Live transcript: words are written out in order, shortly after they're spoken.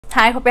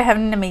Hi, hope you're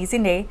having an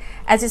amazing day.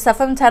 As you saw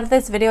from the title of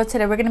this video,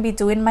 today we're going to be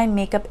doing my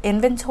makeup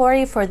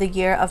inventory for the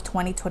year of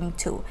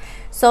 2022.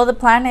 So the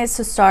plan is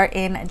to start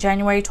in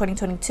January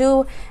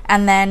 2022,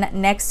 and then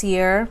next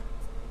year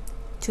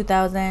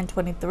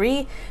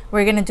 2023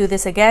 we're going to do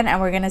this again,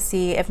 and we're going to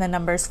see if the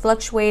numbers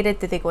fluctuated.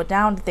 Did they go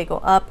down? Did they go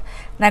up?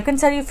 And I can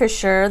tell you for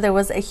sure there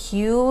was a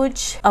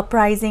huge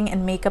uprising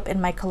in makeup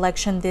in my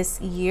collection this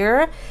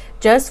year,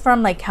 just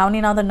from like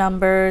counting all the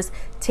numbers,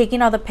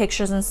 taking all the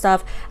pictures and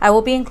stuff. I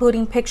will be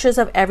including pictures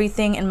of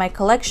everything in my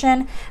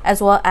collection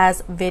as well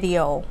as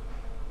video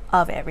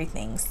of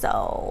everything,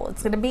 so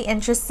it's gonna be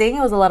interesting.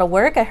 It was a lot of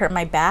work. I hurt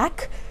my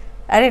back.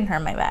 I didn't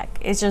hurt my back,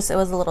 it's just it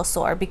was a little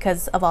sore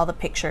because of all the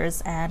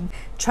pictures and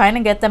trying to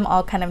get them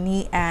all kind of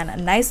neat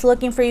and nice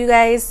looking for you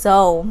guys.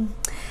 So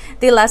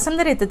the last time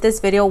that I did this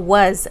video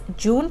was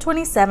June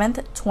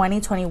 27th,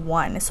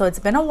 2021. So it's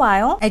been a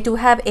while. I do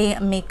have a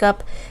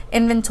makeup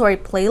inventory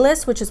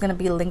playlist, which is going to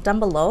be linked down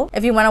below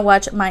if you want to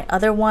watch my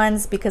other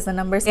ones, because the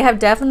numbers, they have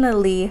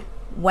definitely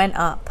went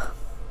up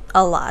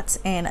a lot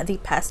in the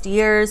past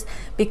years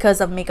because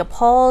of makeup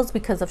hauls,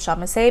 because of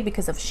SHEGLAM,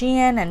 because of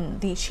SHEIN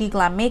and the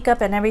SHEGLAM makeup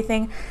and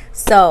everything.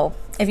 So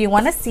if you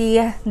want to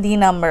see the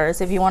numbers,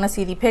 if you want to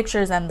see the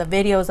pictures and the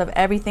videos of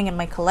everything in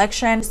my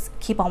collection, just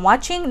keep on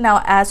watching.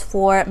 Now, as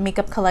for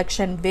makeup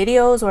collection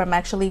videos, where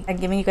I'm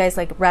giving you guys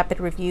like rapid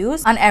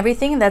reviews on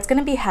everything, that's going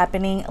to be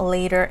happening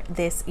later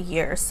this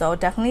year. So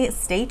definitely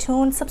stay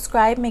tuned,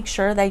 subscribe, make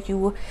sure that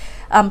you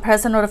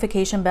press the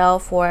notification bell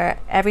for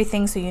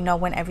everything so you know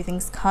when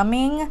everything's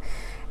coming.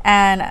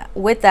 And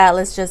with that,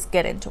 let's just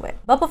get into it.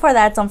 But before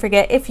that, don't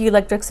forget, if you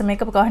like looks and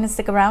makeup, go ahead and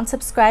stick around,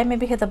 subscribe,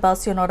 maybe hit the bell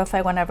so you're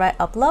notified whenever I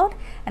upload.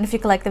 And if you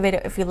can like the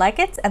video, if you like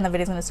it, and the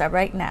video's gonna start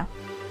right now.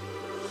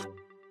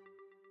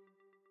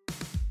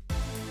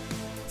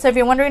 So if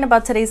you're wondering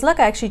about today's look,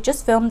 I actually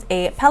just filmed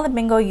a palette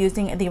bingo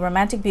using the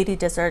Romantic Beauty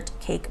Dessert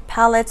Cake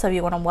palette. So if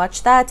you want to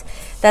watch that,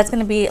 that's going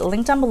to be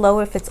linked down below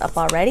if it's up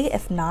already.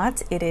 If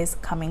not, it is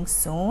coming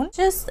soon.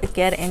 Just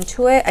get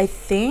into it. I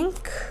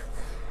think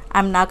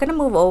I'm not going to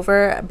move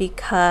over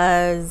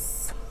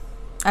because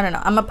I don't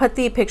know, I'm gonna put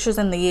the pictures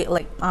in the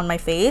on my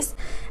face,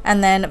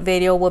 and then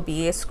video will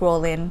be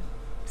scrolling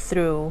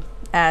through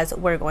as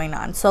we're going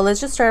on. So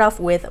let's just start off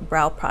with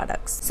brow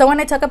products. So when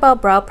I talk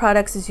about brow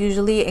products, it's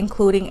usually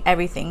including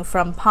everything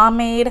from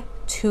pomade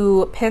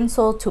to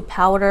pencil to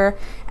powder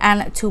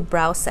and to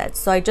brow sets.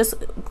 So I just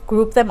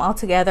group them all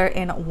together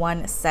in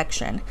one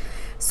section.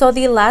 So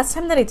the last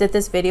time that I did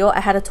this video, I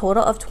had a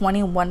total of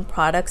 21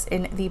 products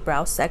in the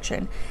brow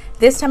section.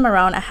 This time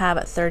around, I have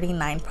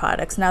 39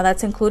 products. Now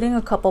that's including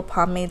a couple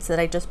pomades that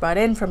I just brought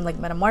in from like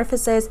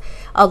Metamorphosis,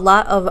 a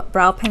lot of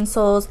brow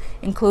pencils,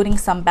 including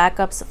some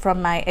backups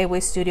from my A-Way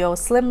Studio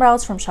Slim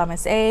Brows from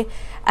SHEGLAM.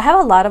 I have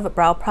a lot of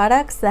brow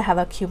products that have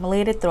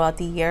accumulated throughout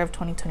the year of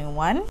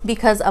 2021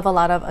 because of a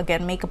lot of,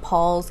 again, makeup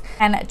hauls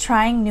and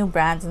trying new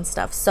brands and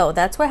stuff. So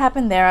that's what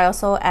happened there. I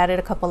also added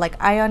a couple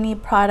like Ione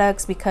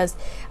products because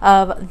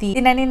of the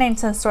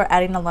 99-cent store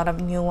adding a lot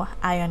of new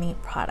Ione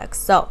products.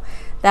 So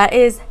that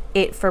is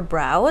it for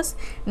brows.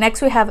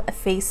 Next we have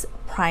face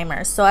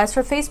primers. So as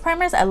for face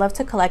primers, I love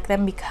to collect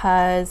them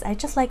because I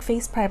just like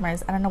face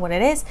primers. I don't know what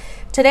it is.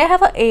 Today I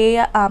have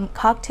a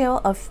cocktail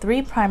of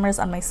 3 primers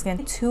on my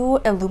skin, 2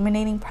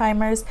 illuminating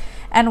primers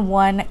and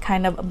 1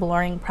 kind of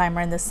blurring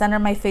primer in the center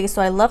of my face.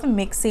 So I love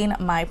mixing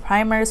my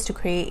primers to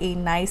create a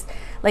nice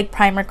like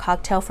primer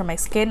cocktail for my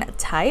skin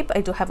type. I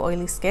do have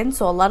oily skin,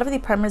 so a lot of the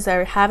primers that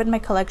I have in my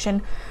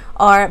collection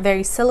are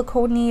very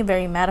silicone-y,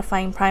 very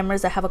mattifying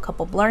primers. I have a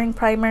couple blurring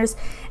primers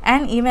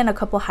and even a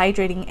couple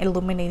hydrating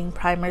illuminating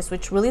primers,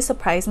 which really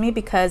surprised me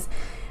because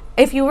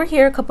if you were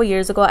here a couple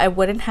years ago, I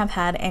wouldn't have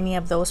had any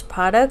of those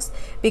products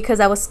because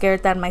I was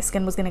scared that my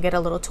skin was going to get a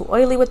little too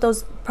oily with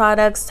those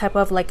products, type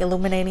of like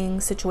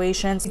illuminating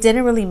situations. It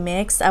didn't really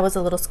mix. I was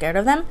a little scared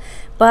of them,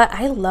 but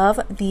I love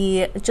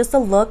just the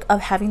look of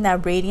having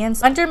that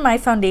radiance under my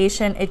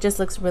foundation. It just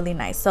looks really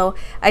nice. So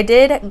I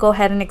did go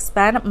ahead and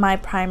expand my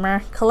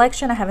primer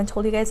collection. I haven't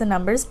told you guys the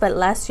numbers, but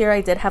last year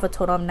I did have a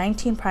total of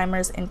 19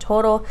 primers in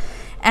total,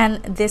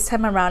 and this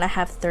time around I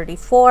have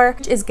 34,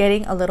 which is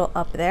getting a little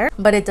up there,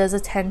 but it does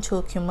tend to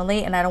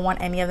accumulate and I don't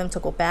want any of them to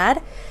go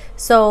bad.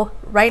 So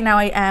right now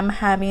I am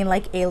having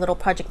like a little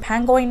project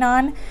pan going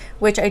on,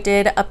 which I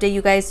did update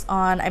you guys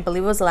on, I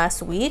believe it was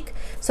last week.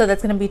 So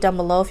that's going to be down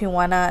below if you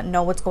want to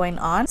know what's going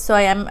on. So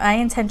my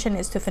intention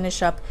is to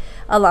finish up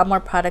a lot more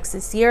products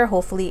this year.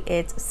 Hopefully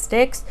it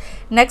sticks.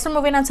 Next we're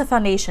moving on to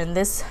foundation.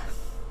 This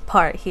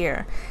part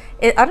here,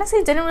 it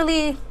honestly didn't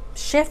really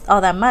shift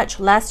all that much.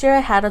 Last year I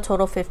had a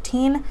total of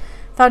 15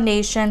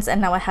 foundations and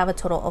now I have a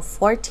total of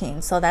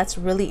 14, so that's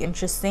really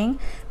interesting.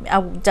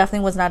 I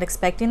definitely was not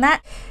expecting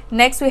that.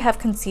 Next we have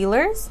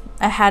concealers.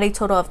 I had a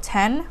total of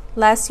 10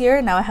 last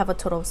year, now I have a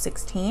total of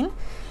 16.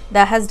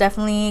 That has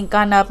definitely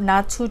gone up,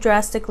 not too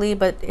drastically,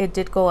 but it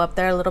did go up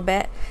there a little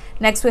bit.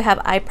 Next we have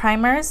eye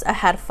primers. I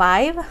had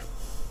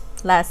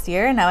 5 last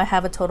year, now I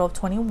have a total of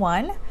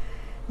 21.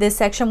 this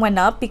section went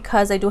up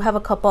because I do have a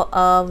couple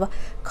of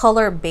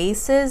color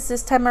bases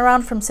this time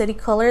around from City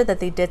Color that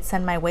they did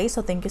send my way,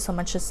 so thank you so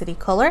much to City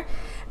Color.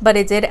 But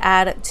it did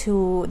add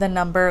to the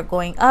number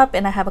going up,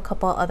 and I have a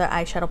couple other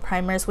eyeshadow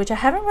primers, which I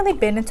haven't really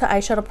been into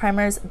eyeshadow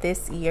primers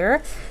this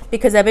year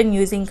because I've been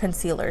using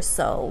concealers,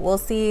 so we'll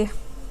see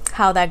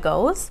how that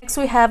goes. Next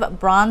we have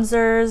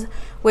bronzers,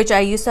 which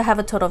I used to have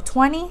a total of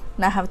 20,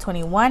 now I have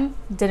 21.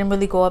 Didn't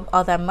really go up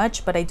all that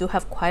much, but I do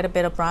have quite a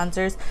bit of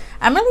bronzers.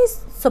 I'm really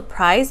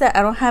surprised that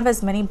I don't have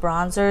as many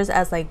bronzers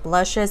as like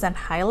blushes and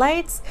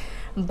highlights,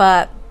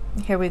 but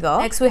here we go.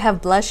 Next we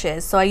have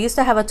blushes. So I used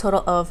to have a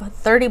total of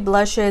 30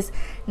 blushes,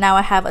 now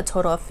I have a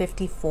total of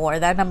 54.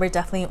 That number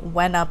definitely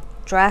went up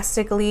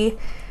drastically.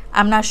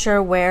 I'm not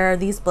sure where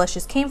these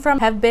blushes came from.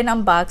 I've been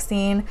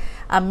unboxing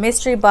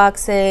mystery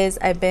boxes.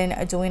 I've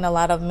been doing a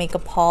lot of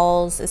makeup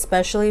hauls,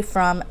 especially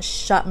from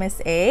Shop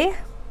Miss A.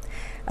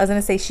 I was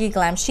gonna say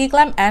SHEGLAM.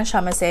 SHEGLAM and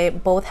Shop Miss A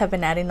both have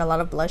been adding a lot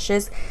of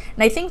blushes,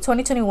 and I think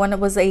 2021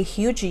 was a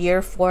huge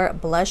year for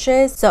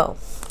blushes. So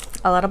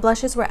a lot of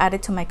blushes were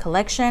added to my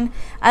collection.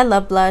 I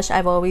love blush,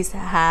 I've always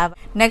have.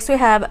 Next we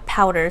have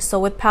powders. So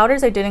with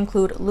powders I did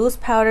include loose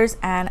powders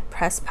and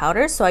pressed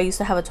powders. So I used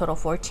to have a total of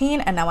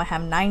 14 and now I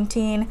have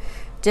 19.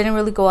 Didn't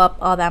really go up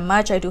all that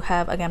much. I do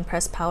have again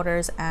pressed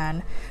powders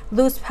and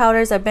loose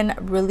powders. I've been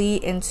really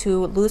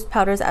into loose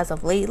powders as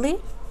of lately.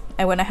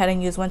 I went ahead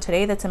and used one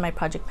today that's in my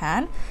project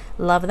pan.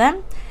 Love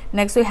them.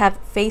 Next we have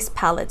face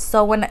palettes.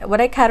 So what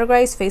I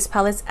categorize face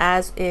palettes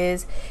as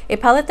is a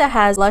palette that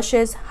has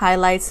blushes,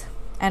 highlights,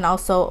 and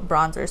also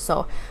bronzer.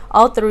 So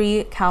all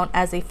three count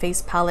as a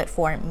face palette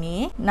for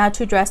me. Not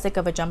too drastic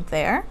of a jump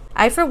there.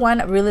 I for one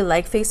really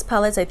like face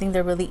palettes. I think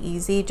they're really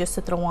easy just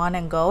to throw on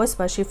and go,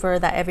 especially for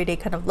that everyday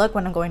kind of look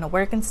when I'm going to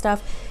work and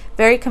stuff.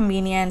 Very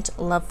convenient.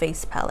 Love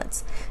face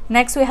palettes.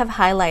 Next we have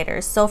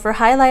highlighters. So for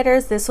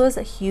highlighters, this was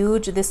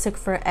huge. This took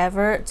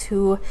forever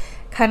to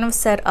kind of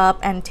set up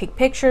and take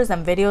pictures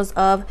and videos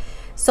of.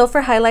 So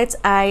for highlights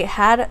I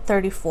had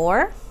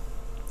 34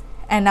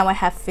 and now I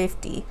have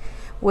 50,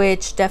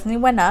 which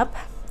definitely went up.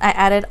 I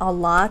added a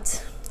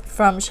lot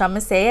from Shop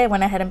Miss A. I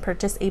went ahead and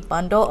purchased a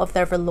bundle of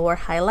their velour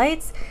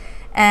highlights,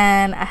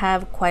 and I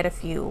have quite a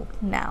few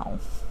now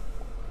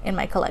in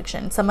my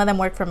collection. Some of them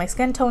work for my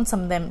skin tone,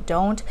 some of them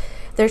don't.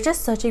 They're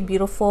just such a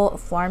beautiful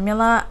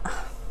formula.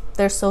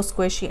 They're so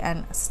squishy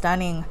and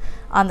stunning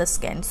on the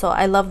skin, so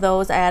I love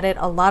those. I added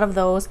a lot of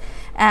those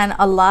and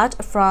a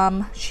lot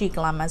from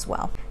SHEGLAM as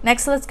well.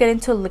 Next, let's get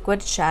into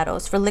liquid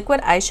shadows. For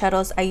liquid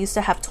eyeshadows, I used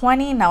to have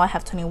 20, now I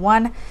have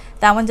 21.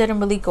 That one didn't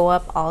really go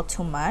up all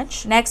too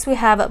much. Next, we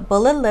have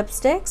bullet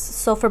lipsticks.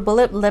 So for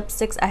bullet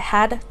lipsticks, I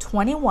had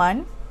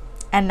 21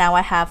 and now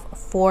I have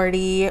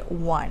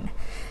 41.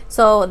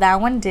 So that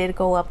one did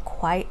go up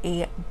quite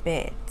a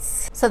bit.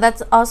 So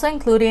that's also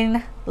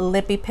including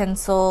lippy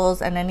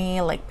pencils and any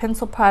like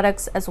pencil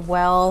products as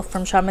well.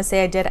 From Shop Miss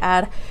A, I did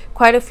add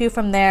quite a few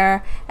from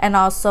there, and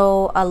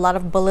also a lot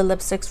of bullet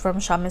lipsticks from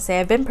Shop Miss A.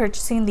 I've been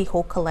purchasing the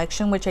whole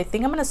collection, which I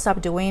think I'm gonna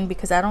stop doing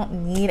because I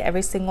don't need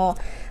every single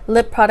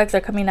lip product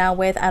they're coming out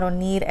with. I don't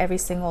need every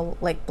single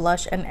like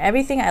blush and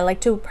everything. I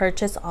like to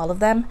purchase all of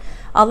them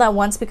all at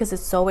once because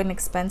it's so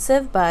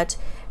inexpensive, but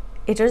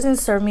it doesn't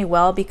serve me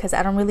well because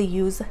I don't really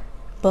use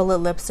bullet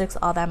lipsticks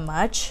all that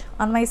much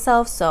on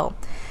myself. So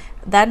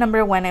that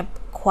number went up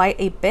quite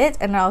a bit,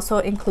 and it also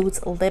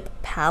includes lip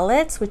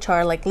palettes, which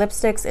are like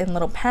lipsticks in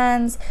little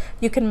pans.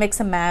 You can mix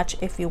and match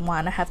if you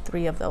want to have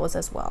 3 of those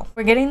as well.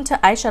 We're getting into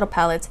eyeshadow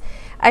palettes.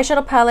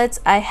 Eyeshadow palettes,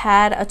 I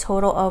had a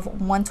total of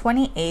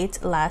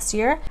 128 last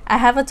year. I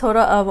have a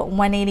total of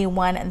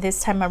 181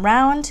 this time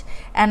around,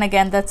 and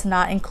again, that's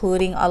not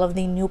including all of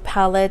the new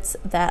palettes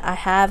that I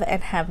have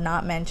and have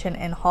not mentioned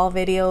in haul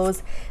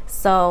videos.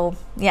 So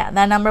yeah,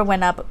 that number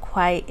went up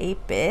quite a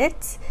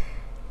bit.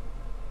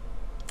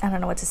 I don't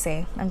know what to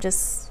say. I'm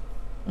just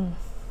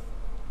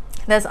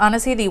that's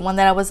honestly the one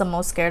that I was the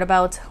most scared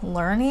about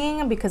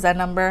learning, because that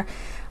number,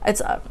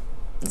 it's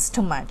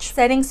too much.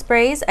 Setting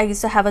sprays, I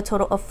used to have a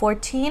total of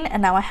 14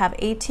 and now I have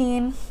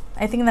 18.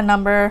 I think the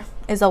number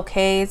is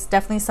okay. It's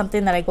definitely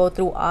something that I go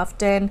through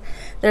often.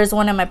 There's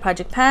one in my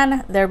project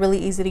pan. They're really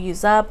easy to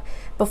use up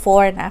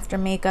before and after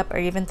makeup, or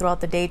even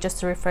throughout the day,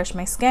 just to refresh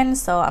my skin.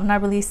 So I'm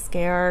not really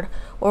scared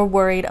or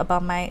worried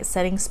about my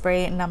setting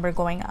spray number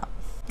going up.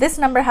 This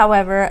number,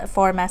 however,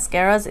 for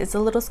mascaras is a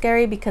little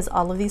scary because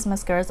all of these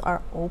mascaras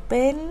are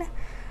open,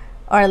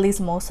 or at least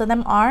most of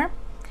them are.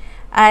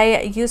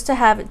 I used to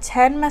have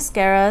 10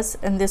 mascaras,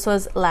 and this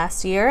was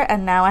last year,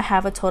 and now I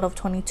have a total of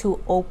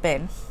 22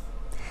 open,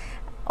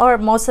 or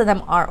most of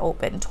them are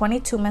open.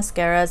 22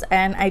 mascaras,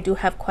 and I do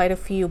have quite a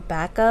few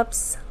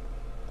backups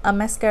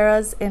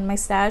mascaras in my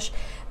stash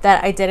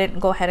that I didn't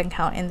go ahead and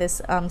count in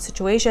this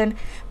situation.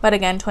 But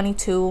again,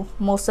 22,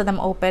 most of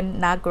them open,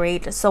 not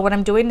great. So what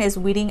I'm doing is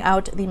weeding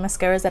out the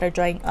mascaras that are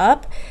drying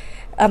up.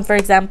 For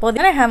example, the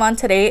one I have on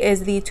today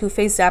is the Too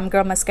Faced Damn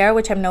Girl mascara,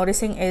 which I'm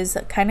noticing is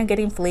kind of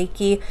getting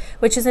flaky,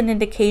 which is an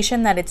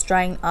indication that it's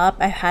drying up.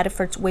 I had it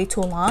for way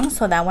too long,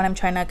 so that one I'm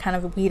trying to kind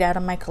of weed out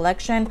of my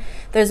collection.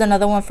 There's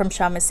another one from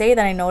SHEGLAM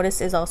that I noticed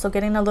is also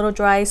getting a little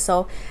dry,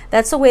 so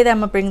that's the way that I'm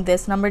gonna bring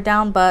this number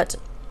down. But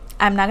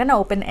I'm not gonna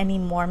open any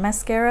more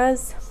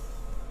mascaras,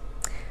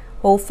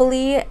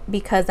 hopefully,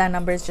 because that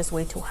number is just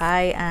way too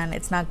high, and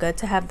it's not good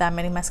to have that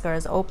many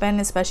mascaras open,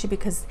 especially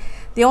because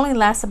they only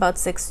last about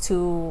 6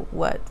 to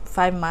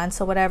 5 months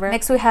or whatever.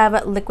 Next we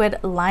have liquid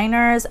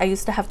liners. I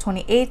used to have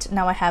 28,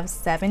 now I have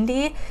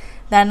 70.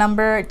 That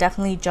number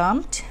definitely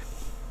jumped,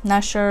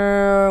 not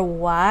sure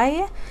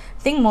why.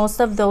 I think most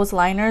of those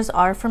liners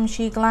are from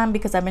SHEGLAM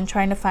because I've been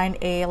trying to find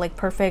a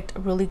perfect,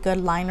 really good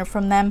liner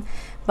from them,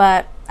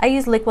 but I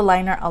use liquid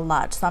liner a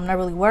lot, so I'm not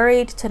really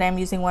worried. Today I'm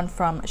using one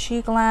from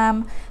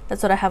SHEGLAM.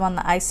 That's what I have on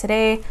the eyes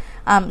today.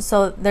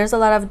 So there's a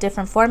lot of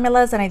different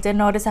formulas, and I did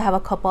notice I have a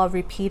couple of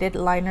repeated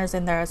liners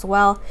in there as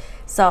well,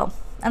 so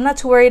I'm not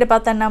too worried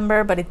about that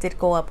number, but it did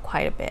go up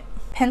quite a bit.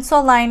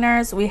 Pencil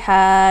liners, we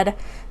had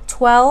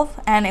 12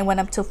 and it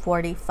went up to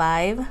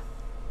 45.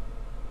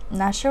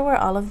 Not sure where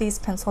all of these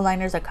pencil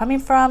liners are coming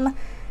from.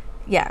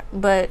 Yeah,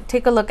 but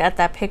take a look at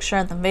that picture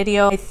in the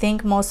video. I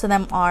think most of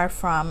them are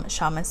from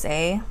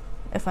SHEGLAM,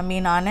 if I'm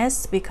being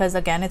honest, because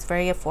again, it's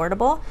very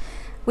affordable.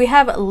 We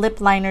have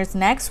lip liners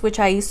next, which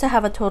I used to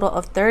have a total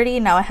of 30.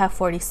 Now I have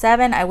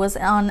 47. I was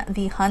on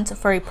the hunt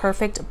for a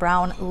perfect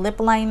brown lip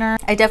liner.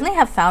 I definitely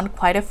have found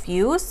quite a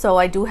few, so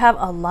I do have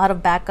a lot of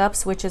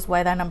backups, which is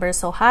why that number is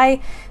so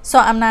high. So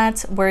I'm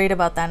not worried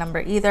about that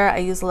number either. I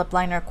use lip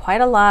liner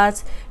quite a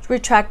lot,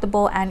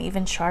 retractable and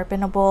even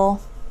sharpenable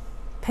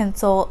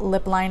pencil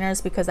lip liners,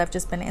 because I've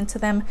just been into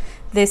them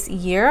this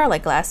year,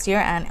 like last year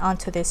and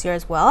onto this year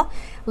as well.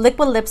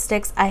 Liquid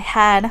lipsticks, I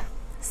had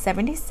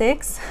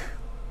 76.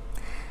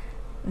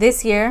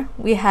 This year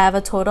we have a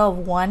total of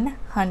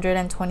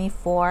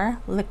 124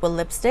 liquid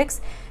lipsticks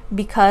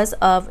because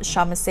of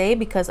SHEGLAM,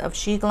 because of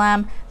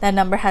SHEGLAM. That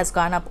number has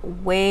gone up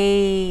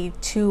way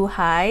too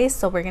high,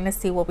 so we're gonna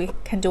see what we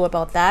can do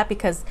about that,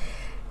 because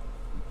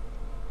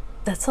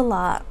that's a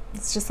lot.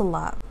 It's just a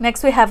lot.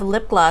 Next we have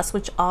lip gloss,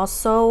 which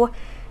also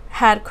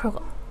had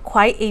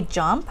quite a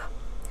jump.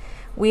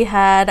 We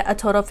had a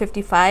total of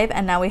 55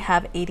 and now we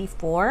have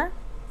 84.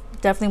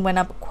 Definitely went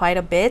up quite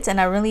a bit, and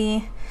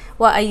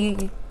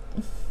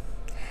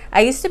I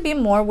used to be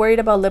more worried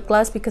about lip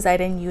gloss because I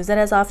didn't use it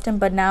as often,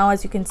 but now,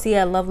 as you can see,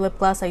 I love lip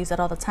gloss. I use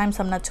it all the time,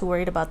 so I'm not too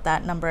worried about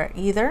that number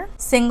either.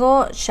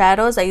 Single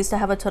shadows, I used to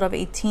have a total of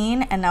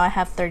 18 and now I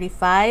have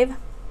 35.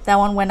 That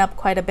one went up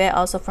quite a bit,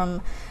 also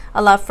from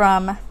a lot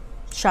from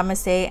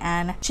SHEGLAM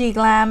and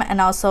SHEGLAM.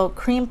 And also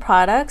cream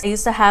products, I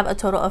used to have a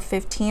total of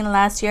 15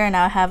 last year and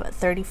now I have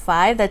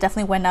 35. That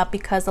definitely went up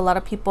because a lot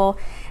of people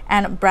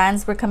and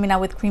brands were coming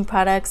out with cream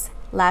products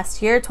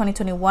last year,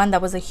 2021.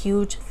 That was a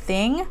huge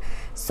thing,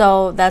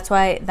 so that's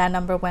why that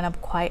number went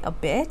up quite a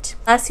bit.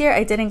 Last year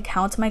I didn't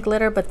count my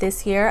glitter, but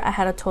this year I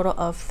had a total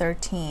of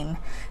 13.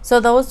 So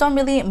those don't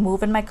really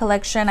move in my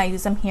collection. I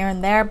use them here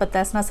and there, but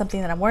that's not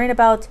something that I'm worried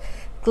about.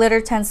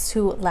 Glitter tends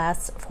to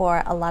last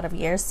for a lot of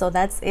years. So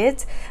that's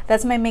it.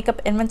 That's my makeup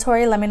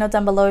inventory. Let me know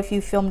down below if you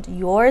filmed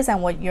yours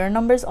and what your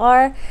numbers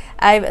are.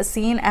 I've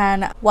seen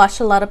and watched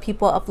a lot of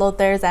people upload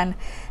theirs, and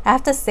I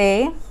have to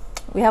say,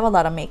 we have a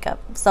lot of makeup.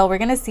 So we're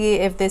gonna see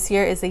if this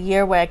year is a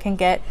year where I can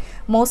get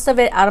most of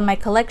it out of my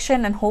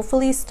collection and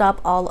hopefully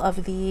stop all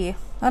of the,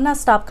 well, not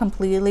stop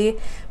completely,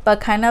 but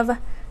kind of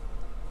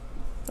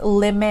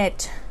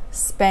limit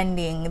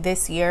spending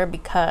this year,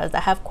 because I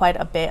have quite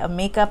a bit of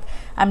makeup.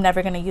 I'm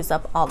never going to use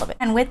up all of it.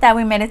 And with that,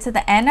 we made it to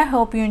the end. I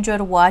hope you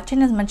enjoyed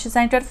watching as much as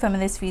I enjoyed filming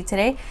this for you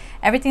today.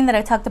 Everything that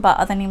I talked about,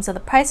 other names of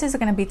the prices, are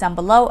going to be down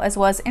below, as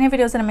well as any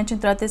videos that I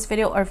mentioned throughout this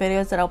video or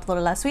videos that I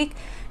uploaded last week.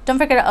 Don't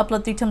forget to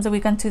upload 3 times a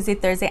week on Tuesday,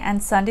 Thursday,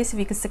 and Sunday, so if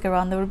you could stick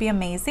around, that would be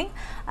amazing.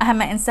 I have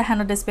my Insta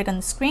handle displayed on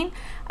the screen.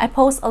 I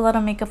post a lot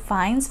of makeup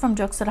finds from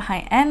drugstore to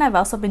high end. I've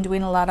also been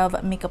doing a lot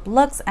of makeup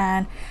looks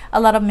and a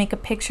lot of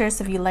makeup pictures.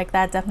 So if you like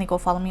that, definitely go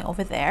follow me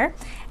over there.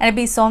 And it'd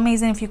be so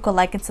amazing if you could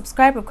like and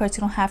subscribe. Of course,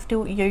 you don't have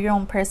to. You're your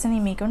own person.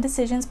 You make your own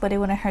decisions, but it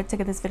wouldn't hurt to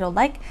give this video a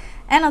like.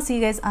 And I'll see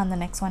you guys on the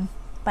next one.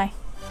 Bye.